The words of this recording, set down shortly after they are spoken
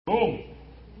Boom.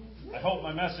 I hope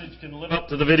my message can live up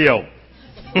to the video.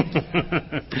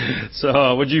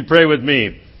 So, would you pray with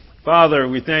me? Father,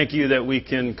 we thank you that we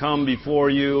can come before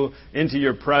you into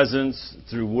your presence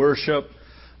through worship,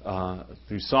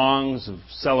 through songs of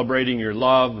celebrating your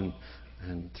love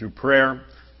and through prayer.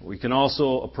 We can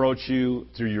also approach you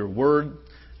through your word.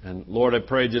 And Lord, I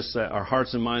pray just that our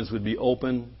hearts and minds would be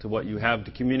open to what you have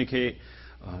to communicate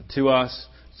to us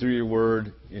through your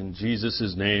word. In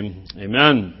Jesus' name,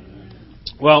 amen.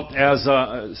 Well, as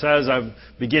it says, I'm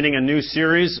beginning a new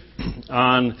series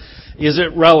on Is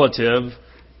It Relative?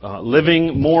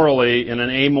 Living morally in an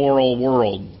amoral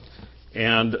world.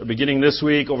 And beginning this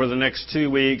week, over the next 2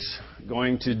 weeks,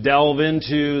 going to delve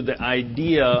into the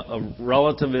idea of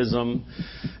relativism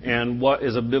and what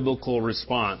is a biblical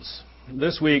response.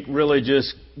 This week, really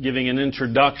just giving an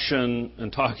introduction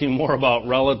and talking more about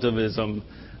relativism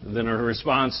than a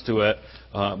response to it,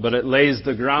 but it lays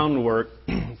the groundwork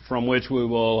from which we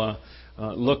will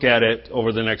look at it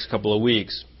over the next couple of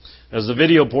weeks. As the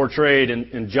video portrayed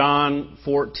in John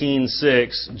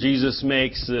 14:6, Jesus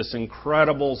makes this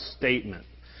incredible statement.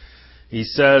 He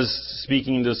says,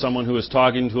 speaking to someone who is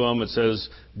talking to him, it says,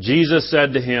 Jesus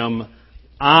said to him,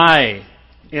 I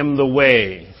am the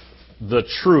way, the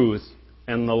truth,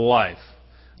 and the life.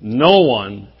 No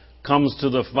one comes to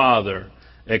the Father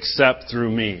except through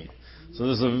me. So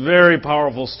this is a very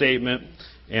powerful statement,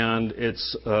 and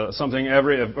it's a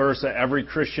verse that every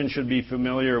Christian should be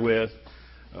familiar with.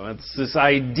 It's this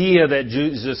idea that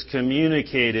Jesus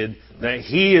communicated that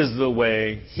He is the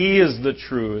way, He is the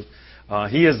truth,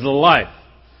 He is the life.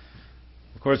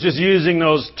 Of course, just using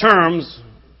those terms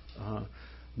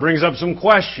brings up some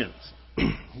questions.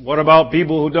 What about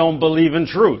people who don't believe in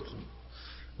truth?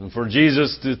 And for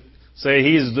Jesus to say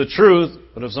He's the truth,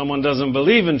 but if someone doesn't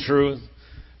believe in truth,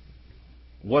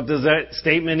 what does that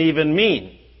statement even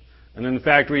mean? And in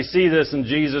fact, we see this in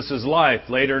Jesus' life,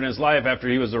 later in His life, after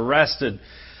He was arrested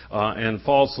and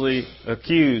falsely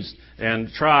accused and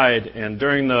tried. And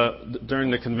during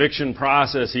the conviction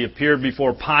process, He appeared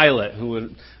before Pilate, who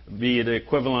would be the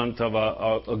equivalent of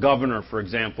a governor, for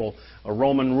example, a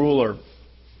Roman ruler.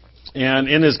 And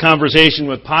in His conversation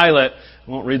with Pilate, I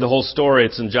won't read the whole story,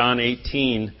 it's in John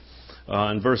 18,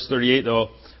 in verse 38 though,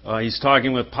 He's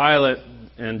talking with Pilate,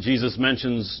 and Jesus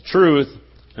mentions truth.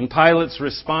 And Pilate's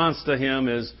response to Him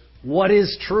is, what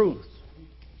is truth?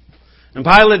 And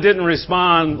Pilate didn't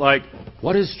respond like,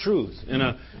 what is truth? In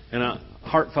a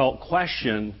heartfelt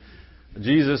question.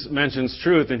 Jesus mentions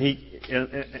truth, and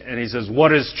he says,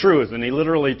 what is truth? And he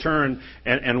literally turned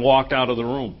and walked out of the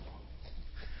room.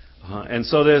 And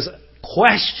so this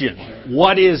question,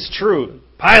 what is truth?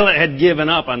 Pilate had given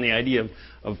up on the idea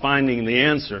of finding the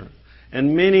answer.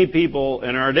 And many people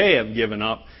in our day have given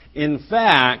up. In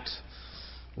fact,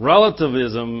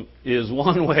 relativism is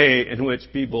one way in which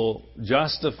people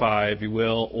justify, if you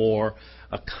will, or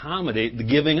accommodate the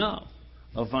giving up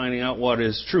of finding out what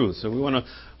is truth. So we want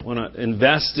to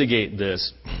investigate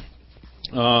this.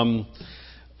 I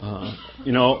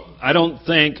don't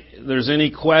think there's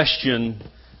any question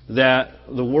that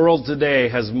the world today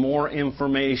has more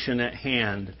information at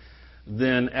hand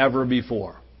than ever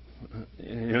before.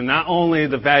 Not only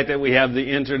the fact that we have the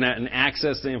internet and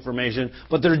access to information,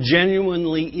 but there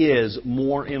genuinely is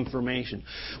more information.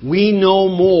 We know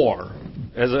more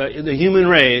as the human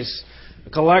race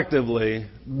collectively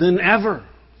than ever.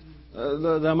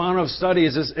 The amount of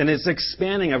studies and it's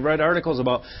expanding. I've read articles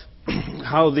about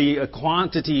how the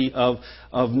quantity of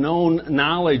known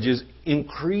knowledge is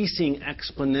increasing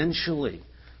exponentially.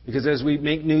 Because as we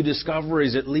make new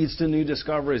discoveries, it leads to new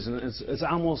discoveries, and it's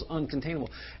almost uncontainable.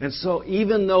 And so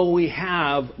even though we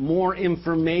have more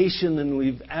information than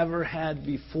we've ever had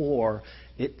before,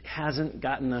 it hasn't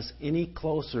gotten us any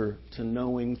closer to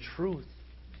knowing truth.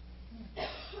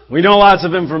 We know lots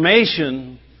of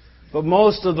information, but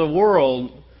most of the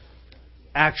world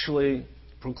actually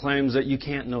proclaims that you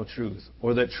can't know truth,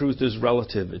 or that truth is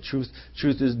relative. Truth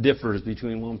differs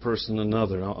between one person and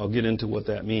another. I'll get into what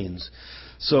that means.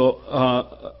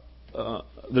 So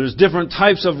there's different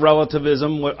types of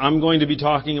relativism. What I'm going to be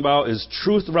talking about is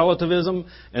truth relativism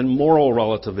and moral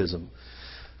relativism.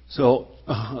 So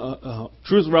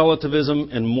truth relativism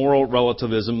and moral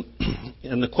relativism.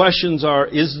 And the questions are,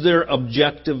 is there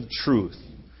objective truth?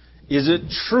 Is it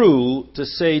true to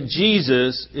say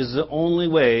Jesus is the only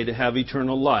way to have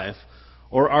eternal life?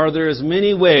 Or are there as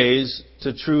many ways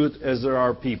to truth as there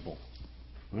are people?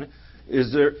 Right?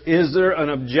 Is there an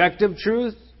objective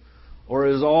truth? Or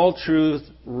is all truth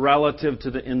relative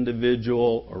to the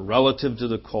individual or relative to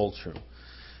the culture?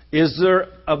 Is there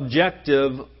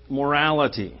objective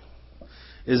morality?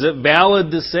 is it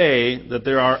valid to say that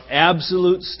there are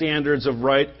absolute standards of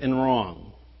right and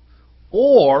wrong?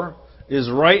 Or is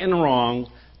right and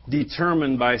wrong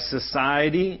determined by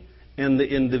society and the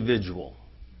individual?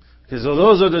 Okay, so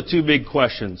those are the two big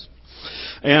questions.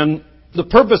 And the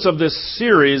purpose of this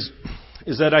series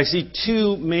is that I see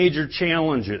two major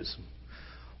challenges.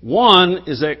 One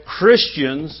is that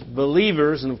Christians,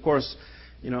 believers, and of course,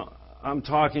 I'm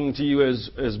talking to you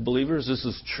as believers. This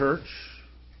is church.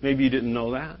 Maybe you didn't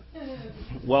know that.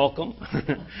 Welcome.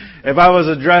 If I was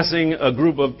addressing a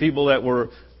group of people that were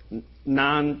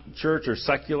non-church or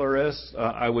secularists,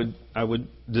 I would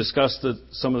discuss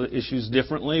some of the issues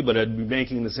differently, but I'd be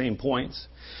making the same points.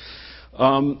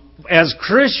 As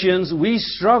Christians, we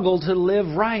struggle to live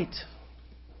right.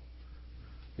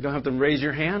 You don't have to raise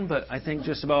your hand, but I think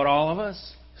just about all of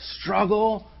us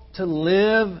struggle to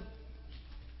live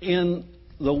in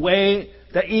the way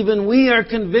that even we are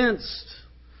convinced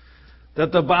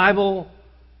that the Bible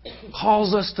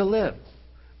calls us to live.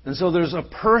 And so there's a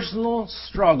personal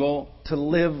struggle to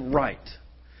live right.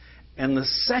 And the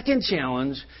second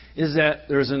challenge is that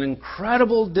there's an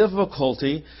incredible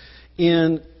difficulty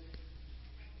in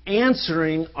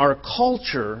answering our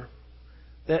culture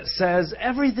that says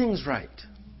everything's right.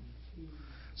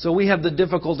 So we have the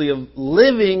difficulty of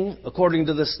living according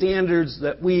to the standards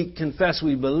that we confess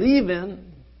we believe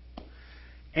in,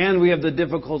 and we have the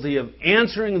difficulty of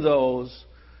answering those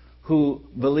who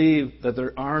believe that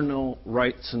there are no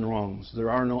rights and wrongs. There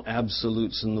are no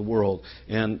absolutes in the world.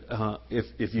 And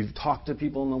if you've talked to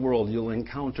people in the world, you'll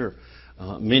encounter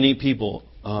many people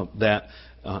that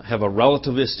have a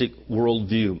relativistic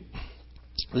worldview.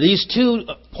 These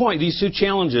two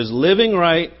challenges, living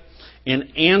right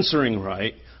and answering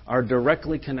right, are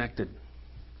directly connected.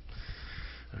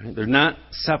 All right? They're not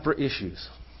separate issues.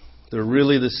 They're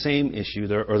really the same issue,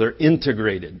 they're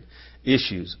integrated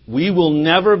issues. We will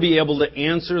never be able to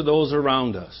answer those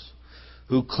around us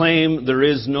who claim there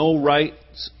is no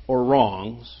rights or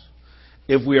wrongs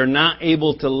if we are not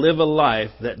able to live a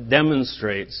life that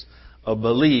demonstrates a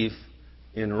belief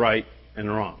in right and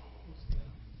wrong.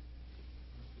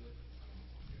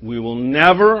 We will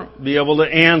never be able to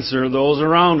answer those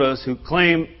around us who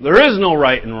claim there is no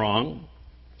right and wrong,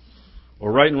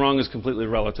 or right and wrong is completely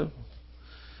relative,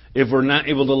 if we're not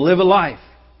able to live a life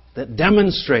that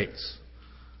demonstrates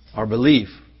our belief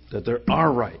that there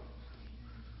are right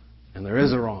and there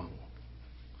is a wrong.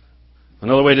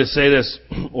 Another way to say this,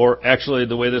 or actually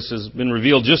the way this has been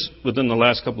revealed just within the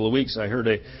last couple of weeks, I heard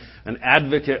an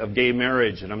advocate of gay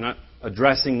marriage, and I'm not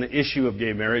addressing the issue of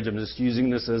gay marriage, I'm just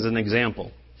using this as an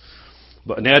example.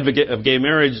 But an advocate of gay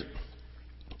marriage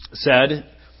said,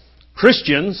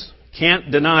 Christians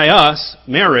can't deny us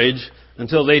marriage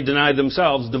until they deny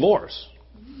themselves divorce.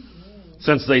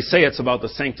 Since they say it's about the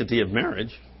sanctity of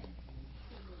marriage.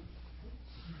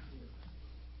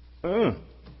 How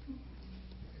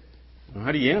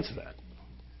do you answer that?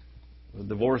 The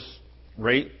divorce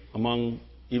rate among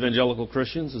evangelical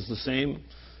Christians is the same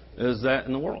as that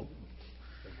in the world.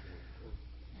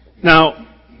 Now,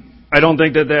 I don't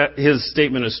think that his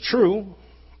statement is true.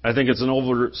 I think it's an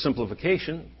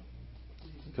oversimplification,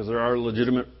 because there are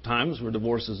legitimate times where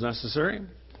divorce is necessary.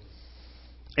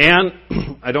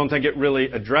 And I don't think it really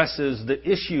addresses the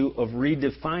issue of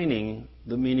redefining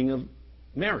the meaning of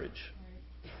marriage,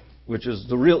 which is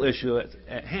the real issue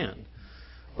at hand.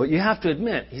 But you have to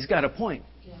admit, he's got a point.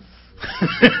 Yeah.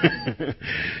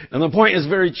 And the point is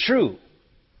very true.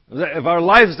 That if our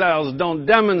lifestyles don't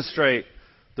demonstrate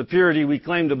the purity we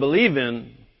claim to believe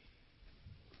in,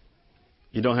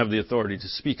 you don't have the authority to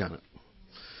speak on it.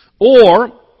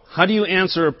 Or, how do you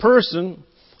answer a person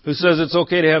who says it's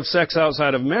okay to have sex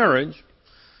outside of marriage?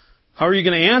 How are you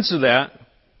going to answer that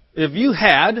if you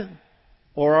had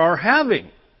or are having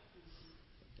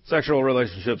sexual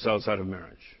relationships outside of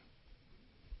marriage?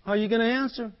 How are you going to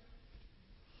answer?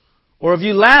 Or if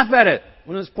you laugh at it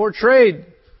when it's portrayed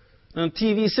on a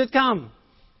TV sitcom?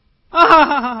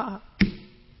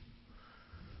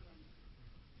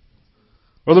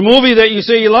 Or the movie that you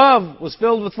say you love was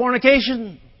filled with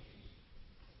fornication.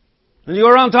 And you go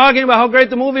around talking about how great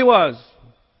the movie was.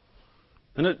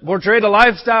 And it portrayed a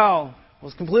lifestyle that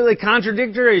was completely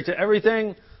contradictory to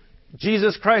everything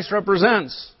Jesus Christ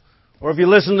represents. Or if you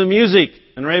listen to music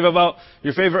and rave about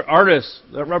your favorite artists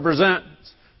that represent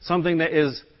something that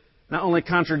is not only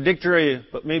contradictory,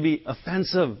 but maybe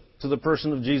offensive to the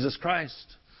person of Jesus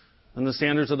Christ and the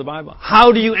standards of the Bible.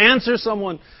 How do you answer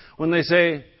someone when they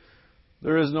say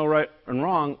there is no right and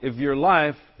wrong if your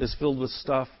life is filled with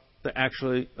stuff that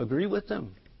actually agree with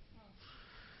them?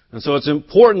 And so it's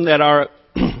important that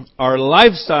our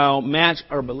lifestyle match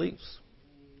our beliefs.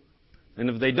 And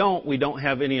if they don't, we don't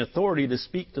have any authority to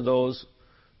speak to those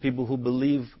people who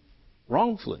believe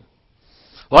wrongfully.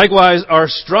 Likewise, our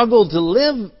struggle to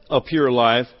live a pure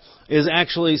life is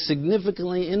actually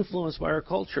significantly influenced by our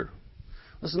culture.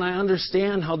 Listen, I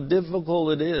understand how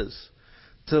difficult it is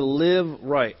to live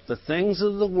right. The things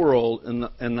of the world and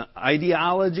the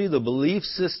ideology, the belief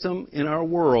system in our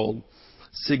world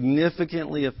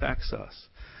significantly affects us.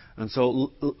 And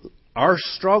so our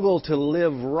struggle to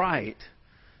live right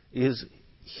is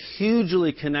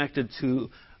hugely connected to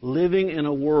living in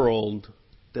a world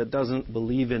that doesn't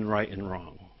believe in right and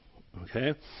wrong.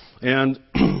 Okay? And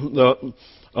the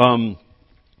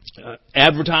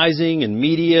advertising and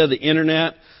media, the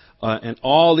internet, and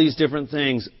all these different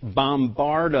things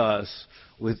bombard us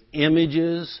with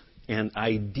images and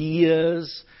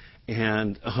ideas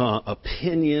and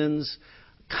opinions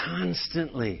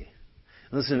constantly.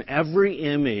 Listen, every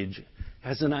image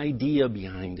has an idea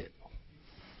behind it.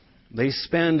 They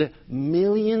spend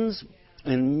millions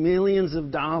and millions of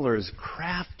dollars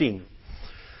crafting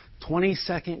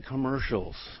 20-second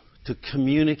commercials to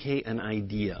communicate an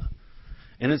idea.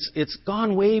 And it's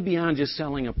gone way beyond just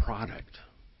selling a product.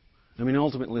 I mean,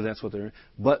 ultimately that's what they're...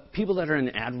 But people that are in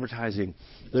advertising,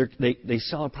 they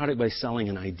sell a product by selling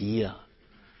an idea.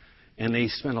 And they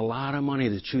spend a lot of money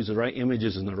to choose the right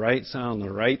images and the right sound,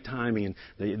 the right timing. And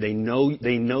they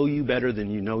know you better than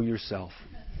you know yourself.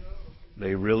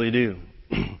 They really do.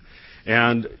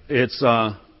 And it's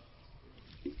not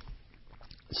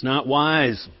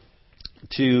wise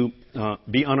to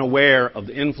be unaware of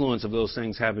the influence of those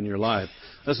things have in your life.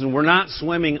 Listen, we're not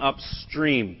swimming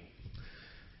upstream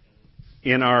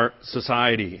in our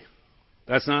society.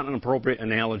 That's not an appropriate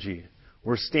analogy.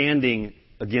 We're standing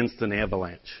against an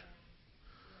avalanche.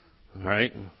 All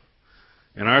right?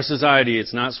 In our society,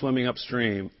 it's not swimming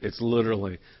upstream. It's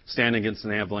literally standing against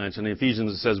an avalanche. And in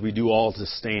Ephesians, it says we do all to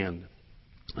stand.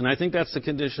 And I think that's the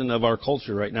condition of our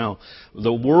culture right now.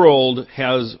 The world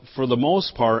has, for the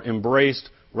most part, embraced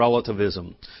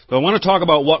relativism. So I want to talk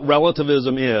about what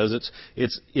relativism is.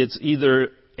 It's either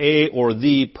a or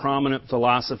the prominent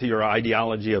philosophy or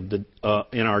ideology of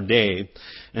in our day,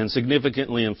 and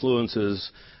significantly influences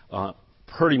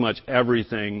pretty much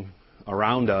everything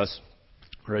around us.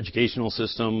 Our educational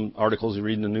system, articles you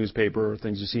read in the newspaper,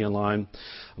 things you see online.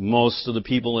 Most of the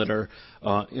people that are,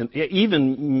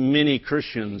 even many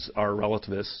Christians are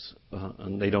relativists,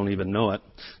 and they don't even know it.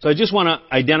 So I just want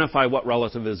to identify what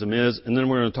relativism is, and then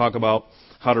we're going to talk about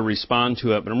how to respond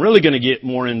to it. But I'm really going to get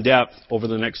more in depth over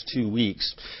the next 2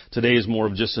 weeks. Today is more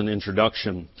of just an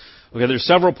introduction. Okay, there's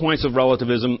several points of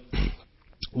relativism.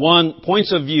 One,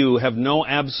 points of view have no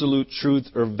absolute truth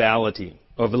or validity.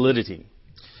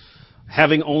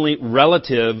 Having only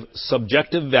relative,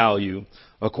 subjective value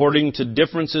according to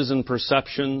differences in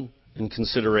perception and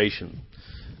consideration.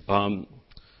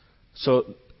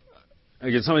 So,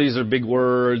 again, some of these are big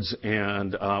words,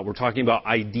 and we're talking about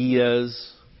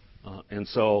ideas, and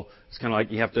so it's kind of like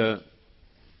you have to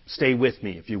stay with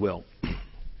me, if you will.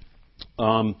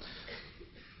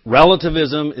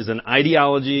 Relativism is an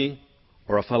ideology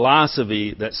or a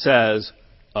philosophy that says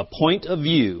a point of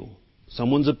view,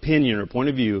 someone's opinion or point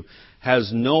of view,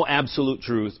 has no absolute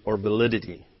truth or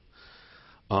validity.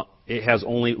 It has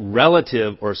only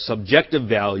relative or subjective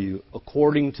value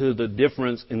according to the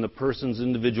difference in the person's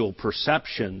individual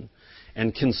perception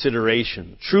and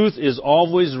consideration. Truth is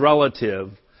always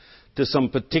relative to some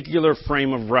particular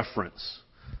frame of reference,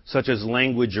 such as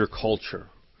language or culture.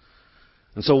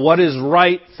 And so what is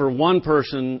right for one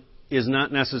person is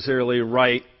not necessarily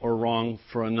right or wrong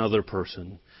for another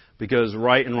person. Because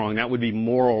right and wrong, that would be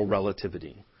moral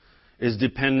relativity, is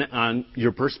dependent on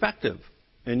your perspective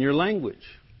and your language.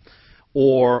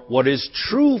 Or what is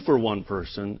true for one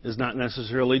person is not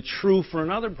necessarily true for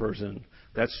another person.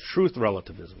 That's truth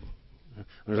relativism.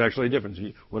 There's actually a difference.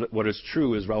 What is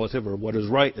true is relative, or what is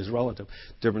right is relative.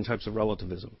 Different types of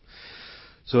relativism.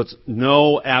 So it's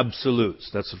no absolutes.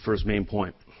 That's the first main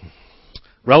point.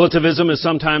 Relativism is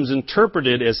sometimes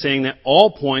interpreted as saying that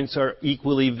all points are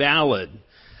equally valid,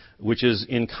 which is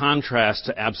in contrast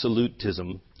to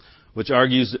absolutism, which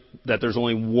argues that there's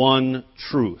only one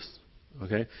truth.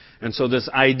 Okay? And so this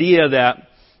idea that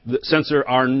since there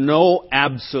are no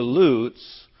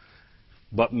absolutes,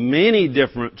 but many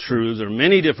different truths or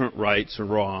many different rights or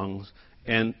wrongs,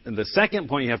 and the second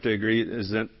point you have to agree is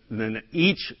that then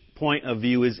each point of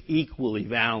view is equally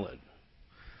valid.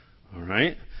 All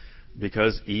right?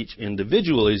 Because each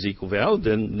individual is equally valid,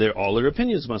 then all their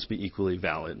opinions must be equally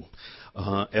valid.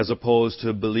 As opposed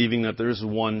to believing that there's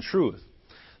one truth.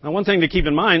 Now, one thing to keep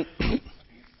in mind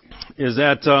is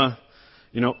that,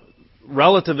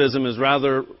 relativism is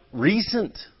rather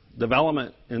recent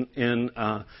development in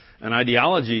an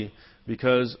ideology,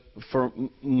 because for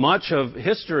much of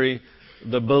history,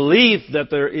 the belief that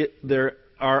there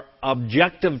are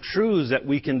objective truths that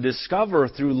we can discover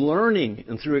through learning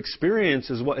and through experience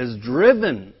is what has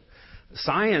driven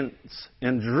science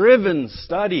and driven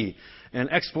study and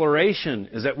exploration,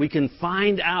 is that we can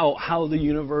find out how the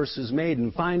universe is made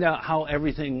and find out how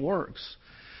everything works.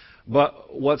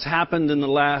 But what's happened in the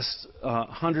last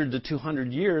 100 to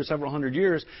 200 years, several hundred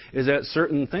years, is that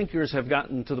certain thinkers have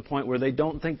gotten to the point where they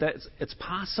don't think that it's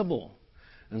possible.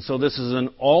 And so this is an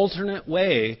alternate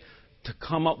way to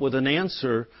come up with an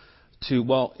answer to,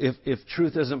 well, if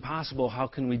truth isn't possible, how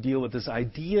can we deal with this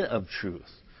idea of truth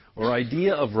or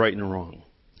idea of right and wrong?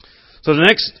 So the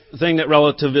next thing that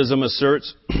relativism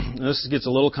asserts, and this gets a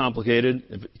little complicated.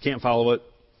 If you can't follow it,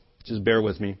 just bear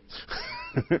with me.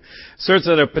 Asserts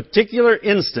that a particular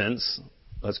instance,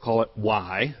 let's call it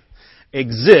Y,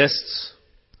 exists,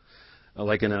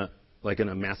 like in a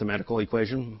mathematical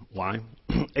equation, Y,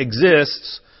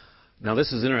 exists. Now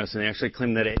this is interesting. They actually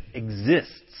claim that it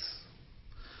exists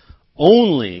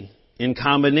only in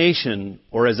combination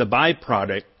or as a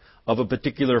byproduct of a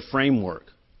particular framework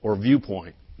or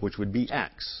viewpoint, which would be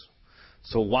X.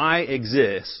 So Y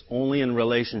exists only in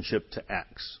relationship to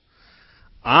X.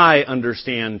 I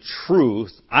understand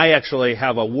truth. I actually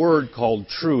have a word called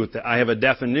truth, that I have a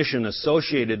definition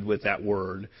associated with that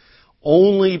word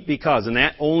only because, and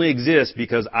that only exists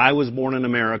because I was born in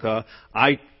America,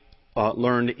 I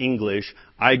learned English,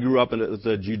 I grew up in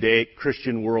the Judaic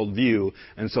Christian worldview,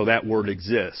 and so that word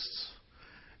exists.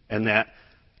 And that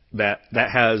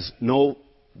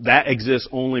exists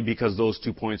only because those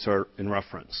 2 points are in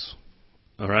reference.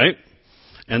 All right?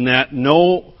 And that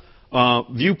no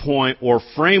viewpoint or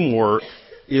framework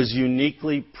is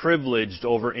uniquely privileged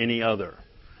over any other.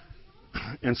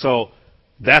 And so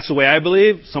that's the way I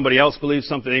believe. Somebody else believes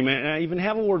something. They may not even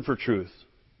have a word for truth.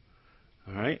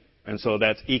 All right? And so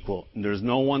that's equal. And there's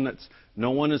no one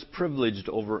is privileged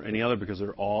over any other because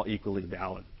they're all equally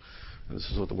valid. And this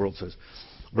is what the world says.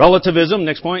 Relativism,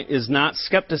 next point, is not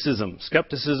skepticism.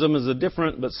 Skepticism is a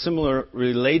different but similar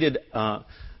related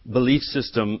belief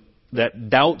system that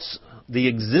doubts the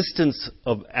existence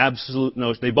of absolute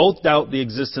notions. They both doubt the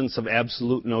existence of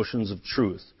absolute notions of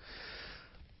truth.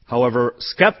 However,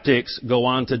 skeptics go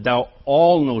on to doubt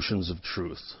all notions of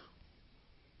truth,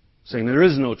 saying there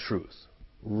is no truth.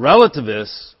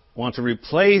 Relativists want to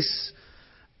replace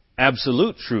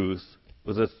absolute truth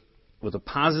with a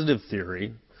positive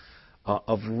theory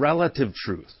of relative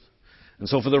truth. And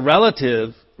so for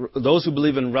those who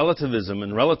believe in relativism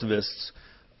and relativists,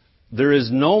 there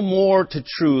is no more to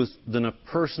truth than a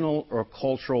personal or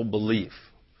cultural belief.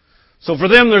 So for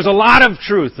them, there's a lot of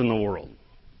truth in the world.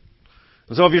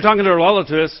 And so if you're talking to a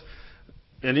relativist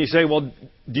and you say, well,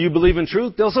 do you believe in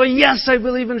truth? They'll say, yes, I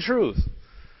believe in truth.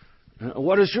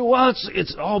 What is true? Well,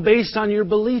 it's all based on your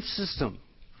belief system.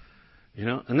 You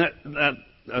know, and that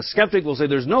a skeptic will say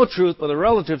there's no truth, but a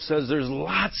relative says there's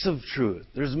lots of truth.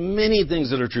 There's many things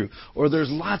that are true. Or there's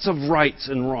lots of rights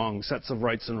and wrongs, sets of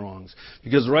rights and wrongs.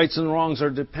 Because rights and wrongs are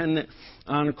dependent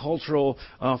on cultural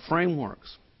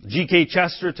frameworks. G.K.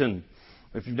 Chesterton,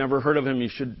 if you've never heard of him, you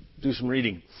should do some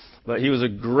reading. But he was a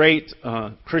great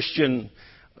Christian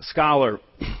scholar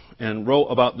and wrote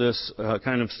about this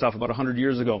kind of stuff about 100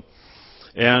 years ago.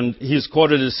 And he's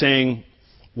quoted as saying,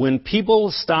 when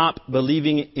people stop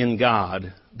believing in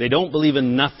God, they don't believe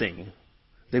in nothing.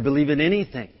 They believe in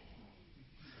anything.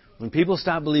 When people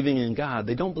stop believing in God,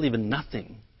 they don't believe in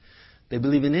nothing. They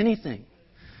believe in anything.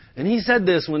 And he said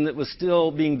this when it was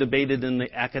still being debated in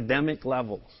the academic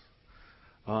levels.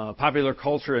 Popular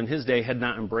culture in his day had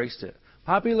not embraced it.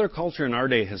 Popular culture in our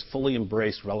day has fully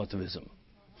embraced relativism.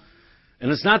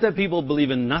 And it's not that people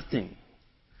believe in nothing.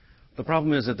 The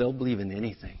problem is that they'll believe in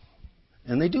anything.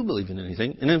 And they do believe in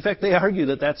anything. And in fact, they argue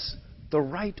that that's the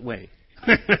right way.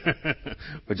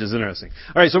 Which is interesting.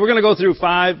 All right, so we're going to go through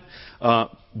 5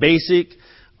 basic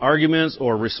arguments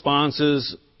or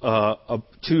responses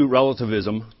to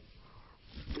relativism.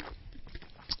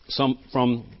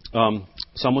 From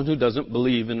someone who doesn't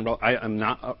believe in... I'm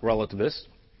not a relativist,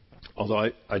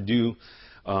 although I do...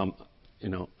 I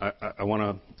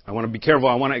want to be careful.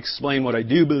 I want to explain what I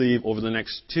do believe over the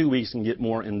next 2 weeks and get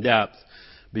more in depth,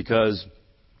 because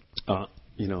a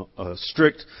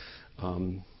strict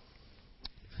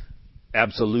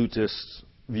absolutist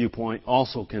viewpoint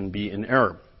also can be an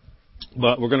error.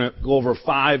 But we're going to go over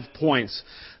 5 points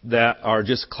that are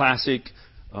just classic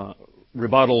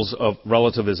rebuttals of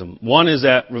relativism. One is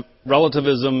that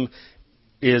relativism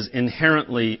is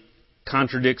inherently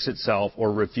contradicts itself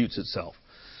or refutes itself.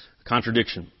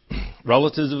 Contradiction.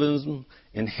 relativism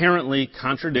inherently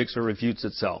contradicts or refutes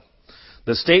itself.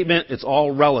 The statement, it's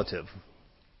all relative.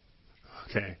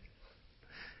 Okay.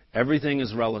 Everything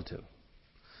is relative.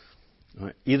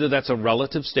 Right. Either that's a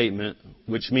relative statement,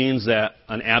 which means that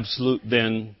an absolute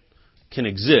then can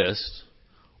exist,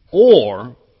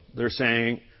 or they're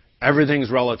saying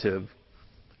everything's relative.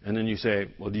 And then you say,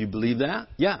 well, do you believe that?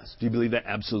 Yes. Do you believe that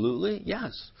absolutely?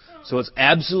 Yes. So it's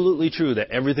absolutely true that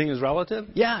everything is relative?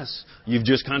 Yes. You've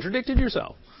just contradicted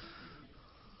yourself.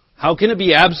 How can it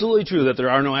be absolutely true that there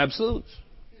are no absolutes?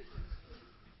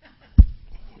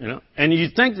 You know, and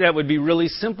you'd think that would be really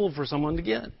simple for someone to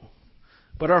get.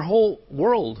 But our whole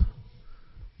world,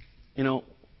 you know,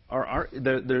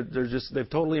 they've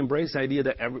totally embraced the idea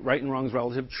that right and wrong is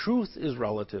relative. Truth is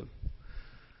relative.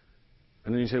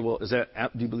 And then you say, well,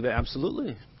 do you believe that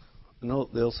absolutely? No,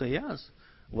 they'll say yes.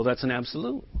 Well, that's an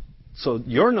absolute. So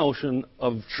your notion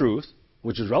of truth,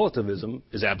 which is relativism,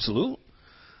 is absolute.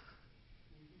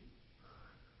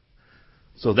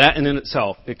 So that in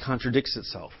itself, it contradicts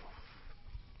itself.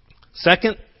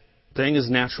 Second thing is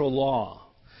natural law.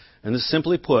 And this,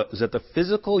 simply put, is that the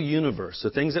physical universe, the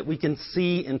things that we can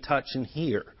see and touch and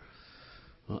hear,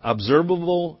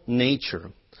 observable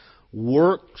nature,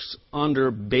 works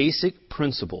under basic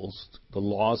principles, the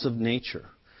laws of nature,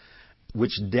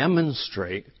 which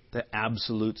demonstrate that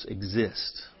absolutes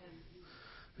exist.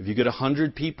 If you get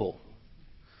 100 people,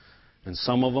 and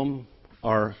some of them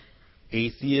are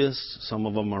atheists, some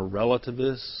of them are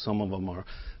relativists, some of them are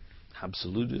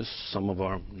absolutists, some of them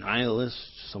are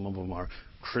nihilists, some of them are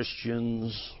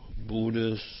Christians,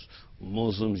 Buddhists,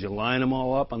 Muslims. You line them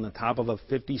all up on the top of a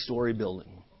 50-story building,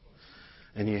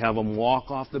 and you have them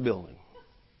walk off the building.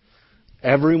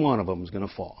 Every one of them is going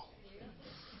to fall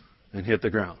and hit the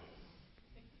ground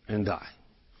and die.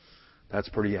 That's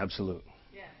pretty absolute.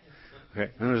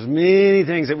 Okay. And there's many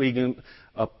things that we can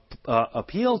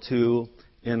appeal to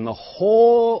in the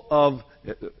whole of,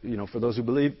 you know, for those who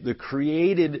believe the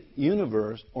created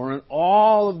universe, or in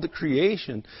all of the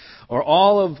creation, or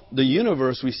all of the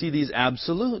universe, we see these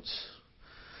absolutes.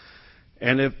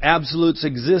 And if absolutes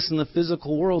exist in the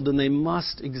physical world, then they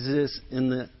must exist in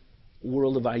the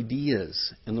world of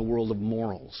ideas, in the world of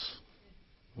morals.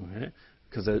 Okay?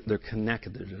 Because they're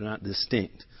connected, they're not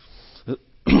distinct.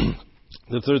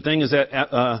 The third thing is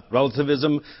that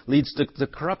relativism leads to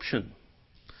corruption.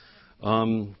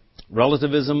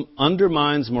 Relativism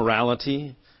undermines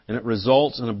morality, and it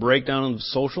results in a breakdown of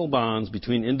social bonds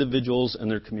between individuals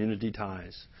and their community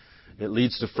ties. It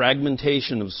leads to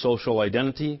fragmentation of social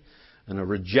identity and a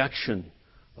rejection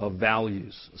of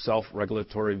values,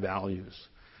 self-regulatory values.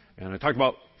 And I talked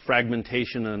about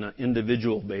fragmentation on an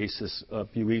individual basis a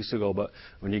few weeks ago, but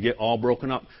when you get all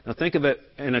broken up. Now think of it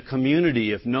in a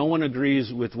community, if no one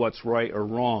agrees with what's right or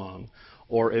wrong,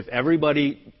 or if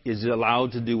everybody is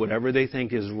allowed to do whatever they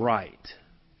think is right,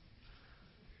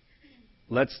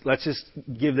 let's just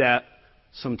give that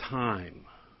some time.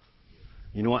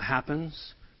 You know what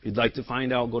happens? If you'd like to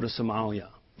find out, go to Somalia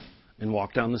and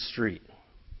walk down the street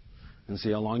and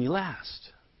see how long you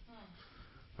last.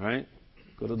 All right?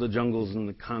 Go to the jungles in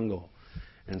the Congo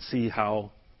and see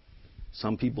how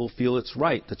some people feel it's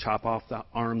right to chop off the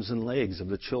arms and legs of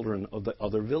the children of the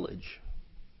other village,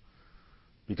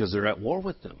 because they're at war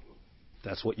with them.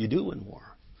 That's what you do in war.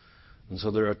 And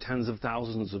so there are tens of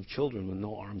thousands of children with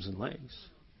no arms and legs.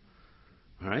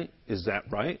 All right? Is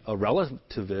that right? A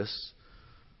relativist.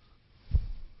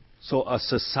 So a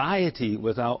society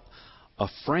without a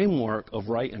framework of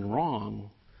right and wrong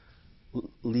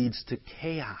leads to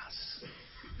chaos.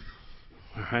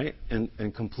 All right?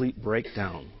 And complete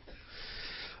breakdown.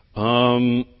 Now,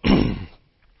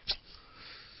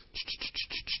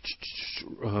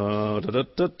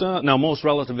 most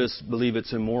relativists believe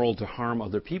it's immoral to harm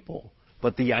other people.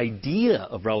 But the idea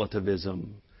of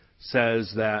relativism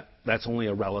says that that's only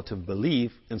a relative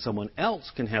belief, and someone else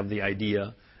can have the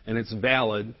idea, and it's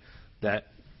valid that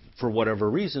for whatever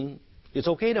reason, it's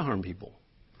okay to harm people.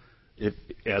 If,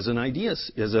 as an idea,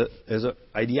 as an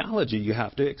ideology, you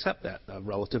have to accept that. A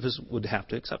relativist would have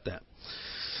to accept that.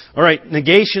 All right,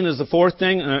 negation is the fourth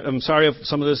thing. I'm sorry if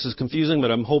some of this is confusing,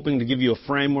 but I'm hoping to give you a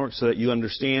framework so that you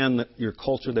understand your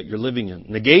culture that you're living in.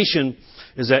 Negation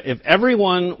is that if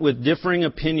everyone with differing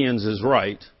opinions is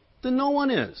right, then no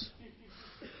one is.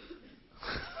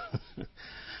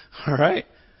 All right?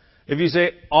 If you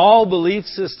say all belief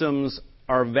systems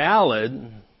are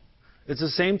valid, it's the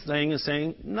same thing as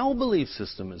saying no belief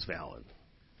system is valid.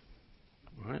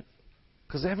 All right?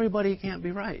 Because everybody can't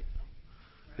be right.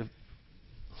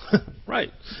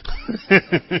 Right.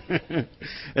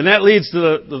 And that leads to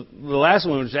the last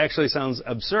one, which actually sounds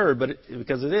absurd, but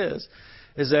because it is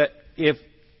that if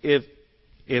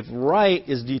if right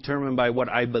is determined by what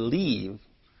I believe,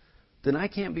 then I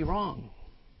can't be wrong.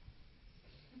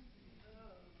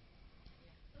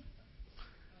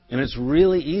 And it's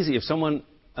really easy. If someone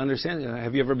understands,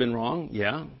 have you ever been wrong?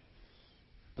 Yeah.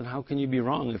 Then how can you be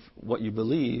wrong if what you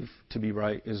believe to be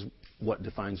right is what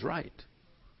defines right?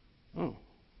 Oh.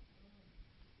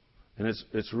 And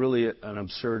it's really an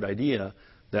absurd idea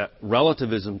that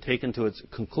relativism taken to its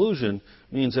conclusion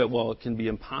means that, well, it can be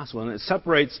impossible. And it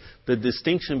separates the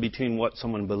distinction between what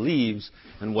someone believes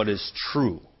and what is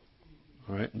true.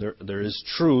 All right? There is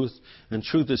truth, and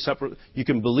truth is separate. You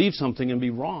can believe something and be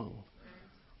wrong.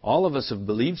 All of us have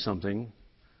believed something,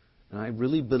 and I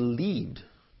really believed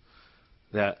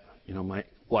that, my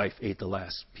wife ate the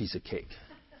last piece of cake.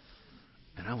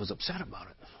 And I was upset about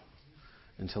it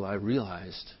until I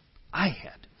realized I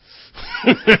had.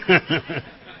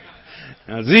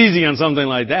 Now, it's easy on something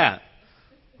like that,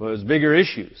 but it's bigger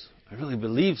issues. I really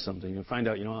believed something and find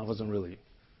out, I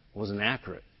wasn't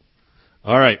accurate.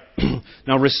 All right.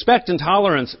 Now, respect and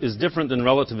tolerance is different than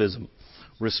relativism.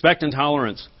 Respect and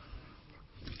tolerance.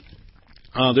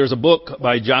 There's a book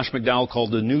by Josh McDowell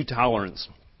called The New Tolerance.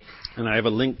 And I have a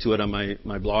link to it on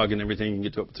my blog and everything. You can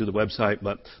get to it through the website.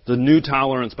 But The New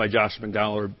Tolerance by Josh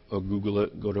McDowell, or Google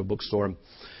it, go to a bookstore.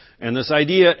 And this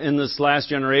idea in this last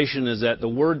generation is that the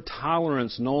word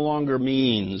tolerance no longer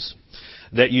means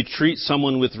that you treat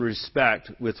someone with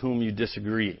respect with whom you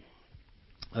disagree.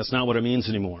 That's not what it means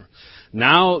anymore.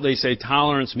 Now they say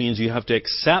tolerance means you have to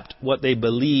accept what they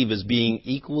believe as being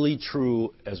equally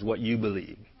true as what you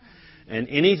believe. And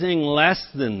anything less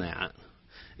than that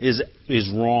is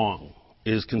wrong,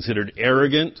 is considered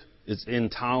arrogant, it's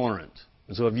intolerant.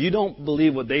 And so if you don't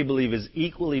believe what they believe is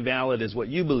equally valid as what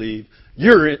you believe,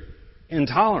 you're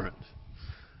intolerant.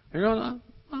 You're going,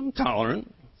 I'm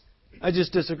tolerant. I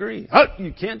just disagree. Oh,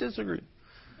 you can't disagree.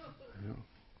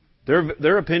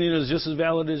 Their opinion is just as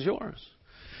valid as yours.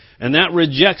 And that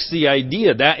rejects the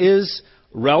idea. That is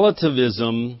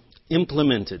relativism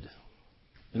implemented.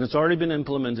 And it's already been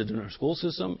implemented in our school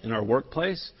system, in our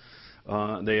workplace.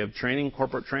 They have training,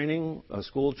 corporate training,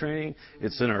 school training.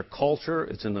 It's in our culture.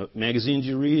 It's in the magazines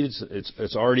you read.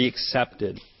 It's already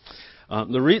accepted.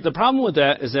 The problem with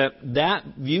that is that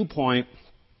viewpoint,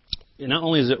 not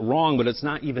only is it wrong, but it's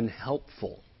not even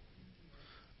helpful.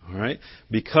 All right?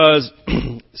 Because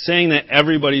saying that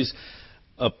everybody's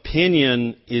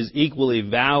opinion is equally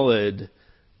valid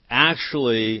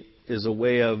actually is a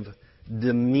way of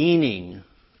demeaning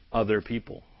other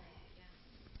people.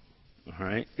 All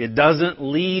right? It doesn't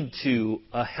lead to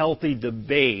a healthy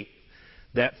debate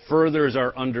that furthers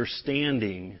our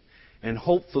understanding. And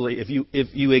hopefully,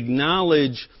 if you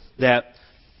acknowledge that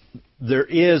there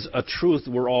is a truth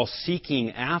we're all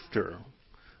seeking after,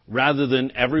 rather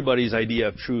than everybody's idea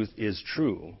of truth is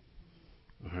true,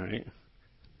 all right?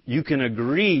 You can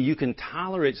agree, you can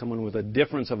tolerate someone with a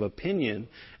difference of opinion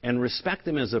and respect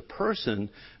them as a person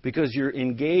because you're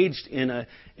engaged in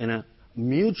a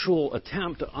mutual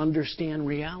attempt to understand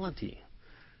reality.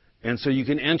 And so you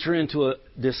can enter into a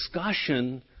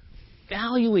discussion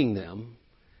valuing them,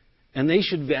 and they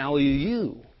should value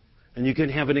you. And you can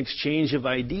have an exchange of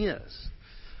ideas.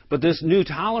 But this new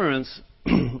tolerance,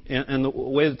 and the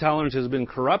way the tolerance has been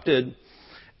corrupted,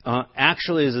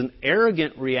 actually is an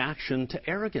arrogant reaction to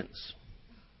arrogance.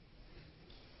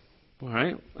 All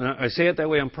right? And I say it that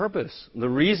way on purpose. The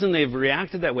reason they've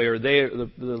reacted that way, or the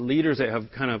leaders that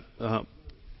have kind of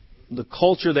the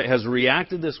culture that has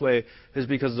reacted this way, is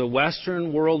because the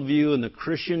Western worldview and the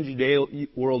Christian Judeo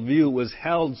worldview was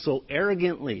held so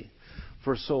arrogantly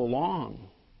for so long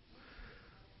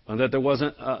that there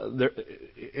wasn't,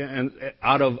 and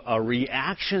out of a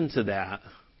reaction to that,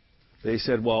 they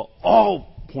said, well,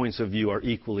 all points of view are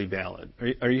equally valid.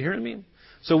 Are you hearing me?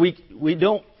 So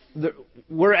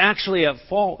we're actually at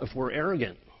fault if we're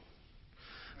arrogant.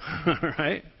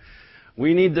 Right?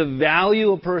 We need to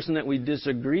value a person that we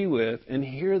disagree with and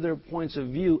hear their points of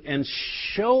view and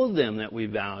show them that we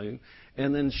value,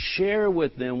 and then share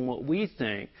with them what we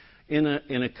think in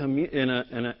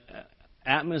an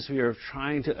atmosphere of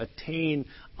trying to attain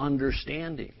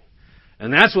understanding.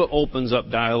 And that's what opens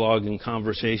up dialogue and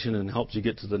conversation and helps you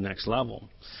get to the next level.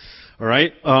 All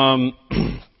right?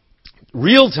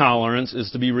 Real tolerance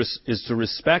is to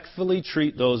respectfully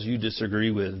treat those you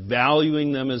disagree with,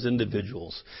 valuing them as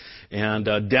individuals, and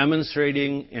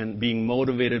demonstrating and being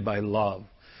motivated by love.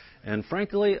 And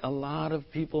frankly, a lot of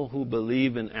people who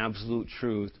believe in absolute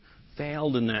truth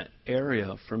failed in that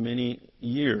area for many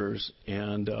years,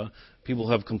 and People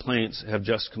have complaints, have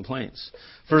just complaints.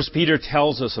 1 Peter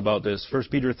tells us about this. 1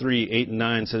 Peter 3, 8 and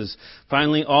 9 says,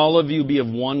 "Finally, all of you be of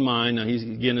one mind." Now, he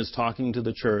again is talking to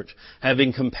the church.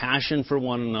 "Having compassion for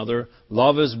one another,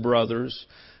 love as brothers,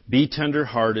 be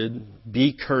tender-hearted,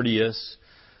 be courteous,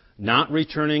 not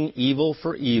returning evil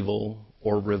for evil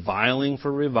or reviling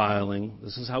for reviling."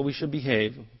 This is how we should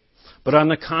behave. "But on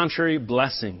the contrary,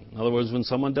 blessing." In other words, when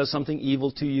someone does something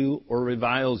evil to you or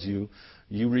reviles you,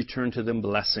 you return to them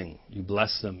blessing. You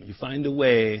bless them. You find a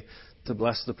way to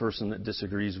bless the person that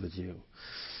disagrees with you.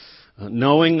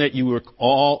 Knowing that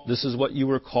this is what you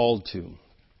were called to,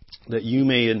 that you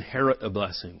may inherit a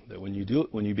blessing. That when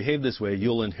you behave this way,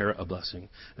 you'll inherit a blessing.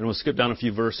 And we'll skip down a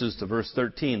few verses to verse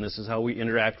 13. This is how we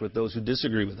interact with those who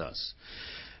disagree with us.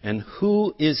 "And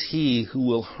who is he who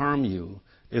will harm you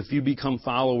if you become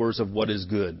followers of what is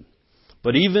good?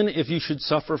 But even if you should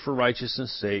suffer for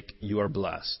righteousness' sake, you are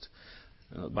blessed."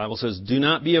 The Bible says, "Do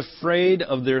not be afraid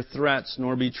of their threats,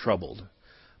 nor be troubled,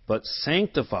 but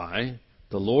sanctify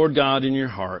the Lord God in your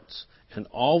hearts, and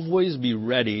always be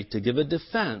ready to give a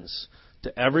defense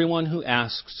to everyone who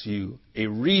asks you a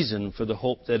reason for the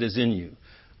hope that is in you."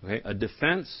 Okay? A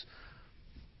defense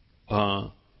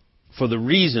for the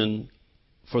reason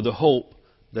for the hope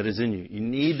that is in you. You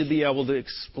need to be able to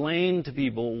explain to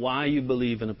people why you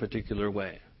believe in a particular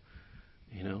way.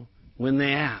 When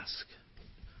they ask.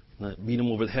 Not beat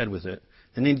them over the head with it.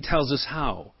 And he tells us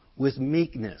how. With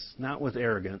meekness, not with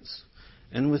arrogance.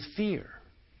 And with fear.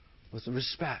 With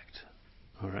respect.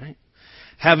 All right?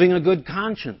 Having a good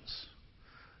conscience.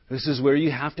 This is where you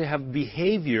have to have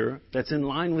behavior that's in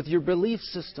line with your belief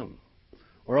system.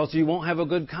 Or else you won't have a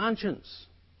good conscience.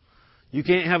 You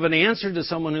can't have an answer to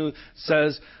someone who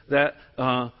says that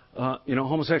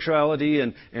homosexuality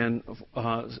and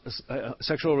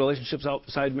sexual relationships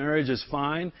outside marriage is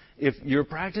fine. If you're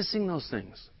practicing those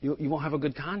things, you won't have a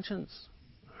good conscience.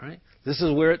 All right? This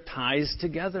is where it ties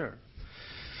together.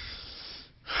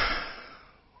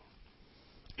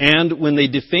 "And when they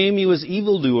defame you as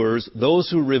evildoers, those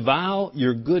who revile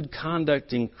your good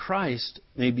conduct in Christ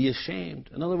may be ashamed."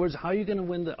 In other words, how are you going to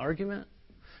win the argument?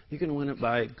 You can win it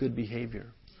by good behavior.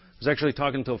 I was actually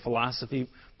talking to a philosophy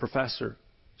professor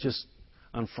just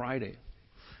on Friday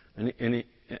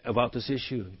about this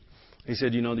issue. He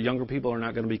said, the younger people are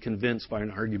not going to be convinced by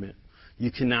an argument.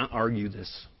 You cannot argue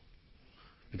this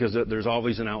because there's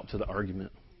always an out to the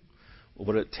argument.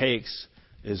 What it takes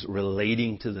is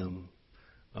relating to them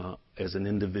as an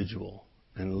individual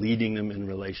and leading them in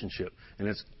relationship. And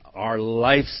it's our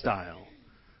lifestyle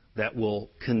that will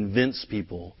convince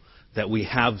people that we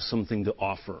have something to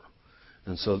offer.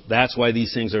 And so that's why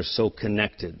these things are so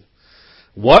connected.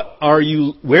 Where are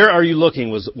you looking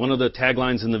was one of the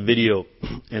taglines in the video.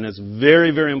 And it's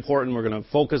very, very important. We're going to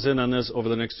focus in on this over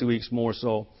the next 2 weeks more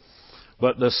so.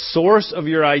 But the source of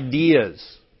your ideas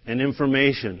and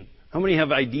information. How many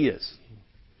have ideas?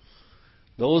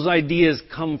 Those ideas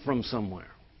come from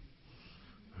somewhere.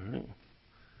 All right.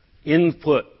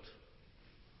 Input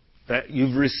that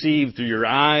you've received through your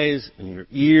eyes and your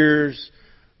ears,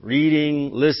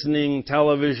 reading, listening,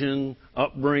 television,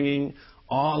 upbringing,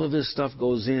 all of this stuff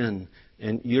goes in.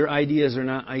 And your ideas are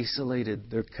not isolated.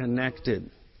 They're connected.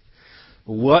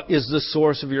 What is the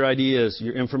source of your ideas,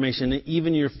 your information, and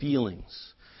even your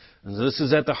feelings? And this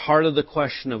is at the heart of the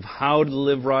question of how to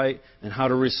live right and how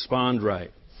to respond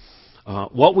right.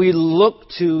 What we look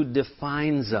to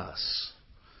defines us.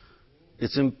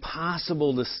 It's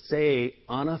impossible to stay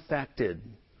unaffected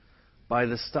by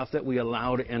the stuff that we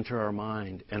allow to enter our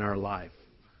mind and our life.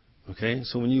 Okay?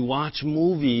 So when you watch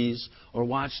movies or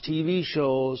watch TV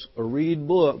shows or read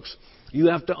books, you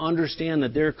have to understand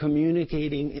that they're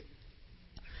communicating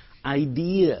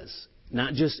ideas,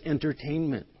 not just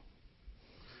entertainment.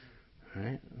 All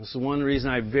right? That's the one reason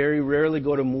I very rarely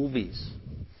go to movies.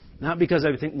 Not because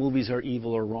I think movies are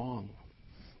evil or wrong,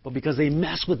 but because they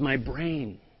mess with my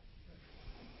brain.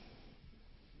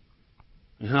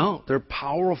 They're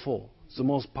powerful. It's the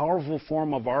most powerful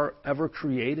form of art ever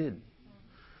created.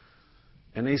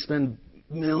 And they spend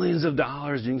millions of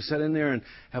dollars. You can sit in there and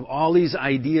have all these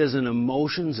ideas and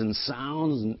emotions and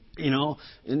sounds, and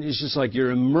it's just like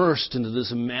you're immersed into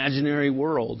this imaginary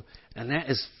world, and that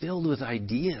is filled with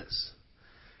ideas.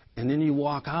 And then you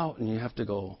walk out and you have to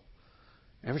go.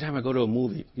 Every time I go to a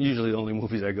movie, usually the only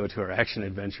movies I go to are action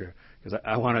adventure, because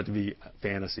I want it to be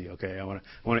fantasy. Okay, I want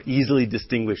to easily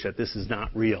distinguish that this is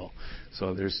not real.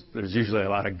 So there's usually a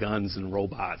lot of guns and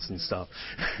robots and stuff,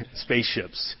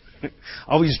 spaceships.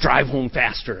 Always drive home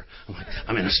faster. I'm like,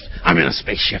 I'm in a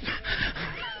spaceship.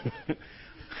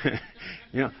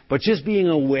 But just being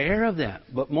aware of that.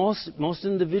 But most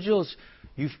individuals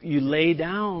You lay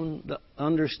down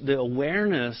the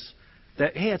awareness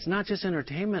that, hey, it's not just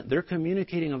entertainment. They're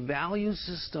communicating a value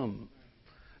system.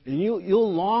 And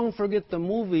you'll long forget the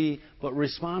movie, but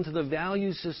respond to the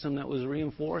value system that was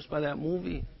reinforced by that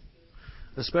movie.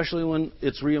 Especially when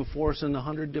it's reinforced in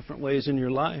 100 different ways in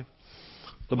your life.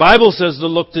 The Bible says to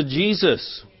look to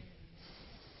Jesus.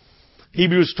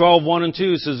 Hebrews 12:1 and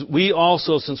 2 says, we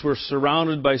also, since we're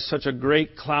surrounded by such a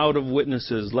great cloud of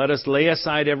witnesses, let us lay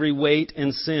aside every weight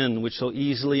and sin which so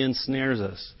easily ensnares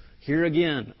us. Here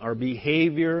again, our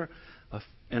behavior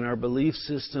and our belief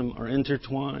system are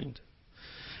intertwined.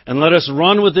 And let us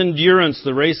run with endurance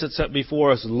the race that's set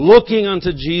before us, looking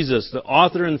unto Jesus, the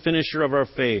author and finisher of our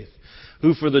faith,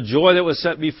 who for the joy that was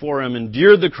set before him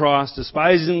endured the cross,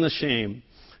 despising the shame,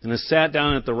 and has sat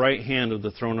down at the right hand of the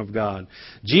throne of God.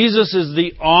 Jesus is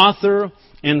the author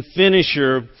and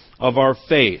finisher of our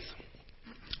faith.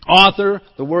 Author,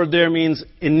 the word there means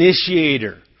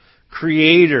initiator,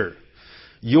 creator.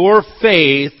 Your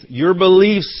faith, your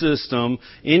belief system,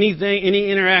 any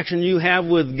interaction you have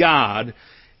with God,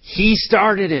 He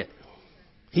started it.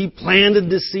 He planted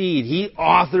the seed. He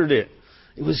authored it.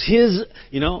 It was His,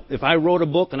 if I wrote a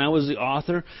book and I was the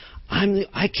author,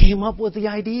 I came up with the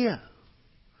idea.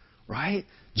 Right?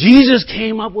 Jesus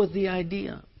came up with the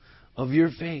idea of your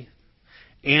faith.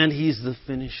 And He's the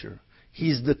finisher.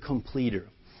 He's the completer.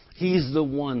 He's the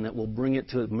one that will bring it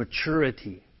to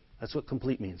maturity. That's what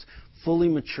complete means. Fully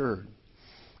matured.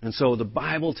 And so the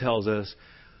Bible tells us,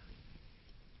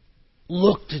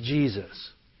 look to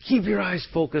Jesus. Keep your eyes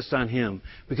focused on Him.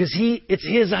 Because it's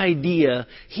His idea.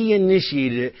 He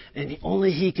initiated it. And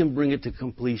only He can bring it to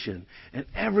completion. And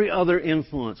every other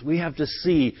influence we have to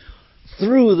see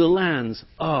through the lens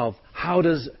of how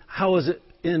is it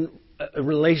in a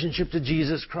relationship to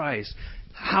Jesus Christ?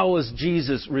 How is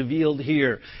Jesus revealed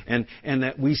here? And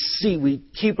that we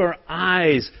keep our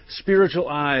eyes, spiritual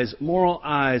eyes, moral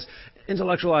eyes,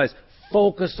 intellectual eyes,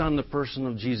 focused on the person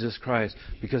of Jesus Christ,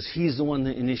 because He's the one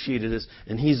that initiated this,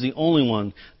 and He's the only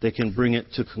one that can bring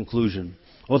it to conclusion.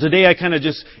 Well, today I kind of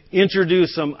just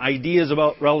introduced some ideas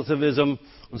about relativism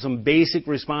and some basic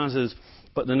responses.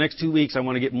 But the next 2 weeks, I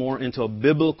want to get more into a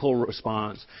biblical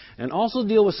response and also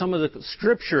deal with some of the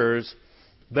scriptures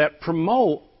that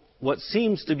promote what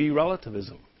seems to be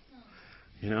relativism.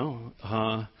 And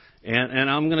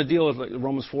I'm going to deal with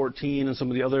Romans 14 and some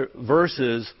of the other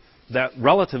verses that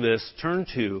relativists turn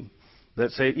to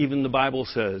that say, even the Bible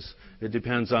says, it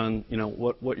depends on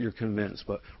what you're convinced.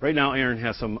 But right now, Aaron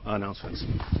has some announcements.